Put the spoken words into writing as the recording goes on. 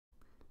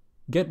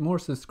Get more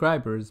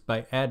subscribers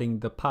by adding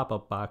the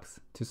pop-up box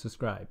to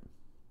subscribe.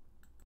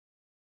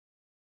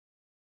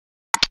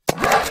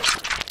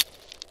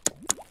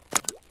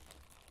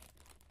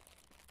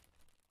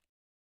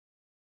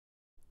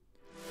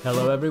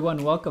 Hello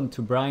everyone, welcome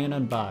to Brian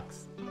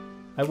Unboxed.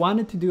 I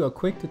wanted to do a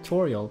quick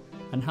tutorial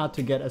on how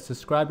to get a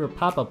subscriber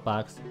pop-up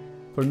box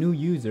for new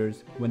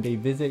users when they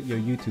visit your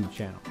YouTube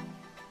channel.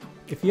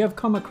 If you have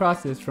come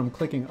across this from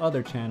clicking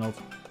other channels,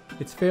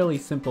 it's fairly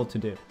simple to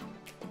do.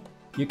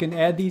 You can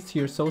add these to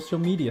your social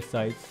media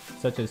sites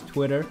such as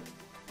Twitter,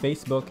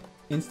 Facebook,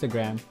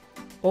 Instagram,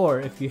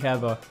 or if you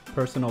have a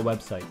personal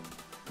website.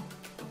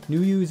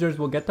 New users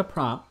will get the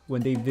prompt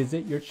when they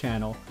visit your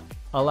channel,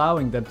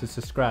 allowing them to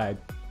subscribe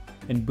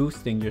and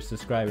boosting your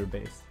subscriber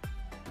base.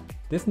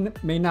 This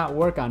may not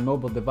work on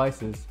mobile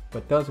devices,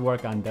 but does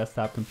work on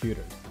desktop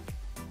computers.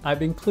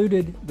 I've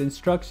included the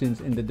instructions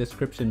in the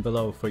description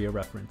below for your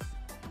reference.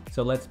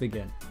 So let's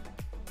begin.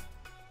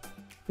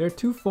 There are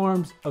two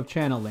forms of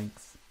channel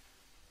links.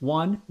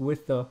 One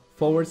with the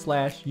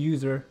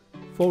 /user/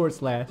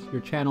 your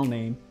channel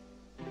name,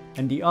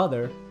 and the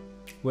other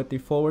with the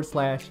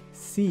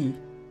 /c/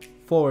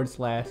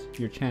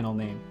 your channel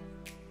name.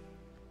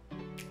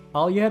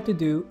 All you have to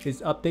do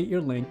is update your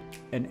link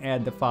and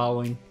add the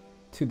following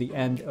to the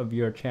end of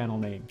your channel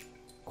name: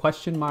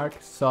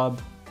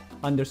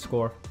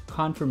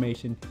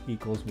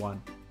 $sub_confirmation=1.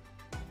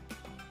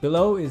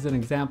 Below is an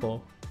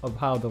example of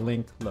how the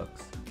link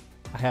looks.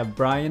 I have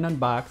Brian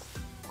Unboxed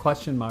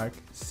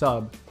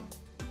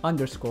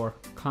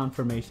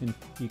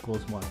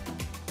 $sub_confirmation=1.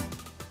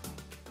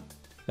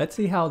 Let's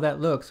see how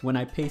that looks when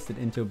I paste it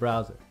into a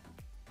browser.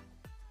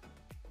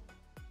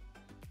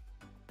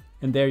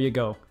 And there you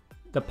go.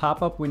 The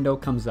pop-up window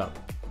comes up.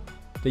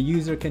 The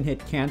user can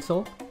hit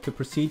cancel to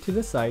proceed to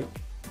the site,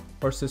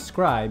 or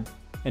subscribe,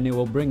 and it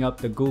will bring up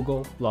the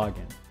Google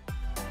login.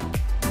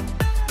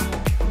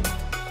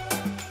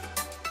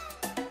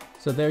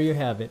 So there you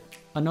have it.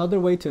 Another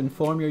way to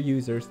inform your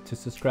users to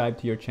subscribe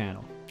to your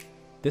channel.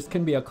 This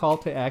can be a call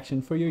to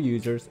action for your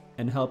users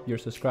and help your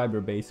subscriber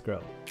base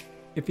grow.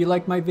 If you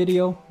like my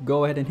video,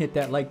 go ahead and hit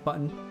that like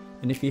button,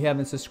 and if you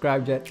haven't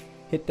subscribed yet,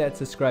 hit that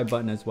subscribe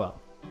button as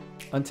well.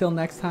 Until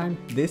next time,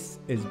 this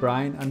is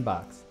Brian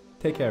Unboxed.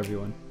 Take care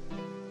everyone.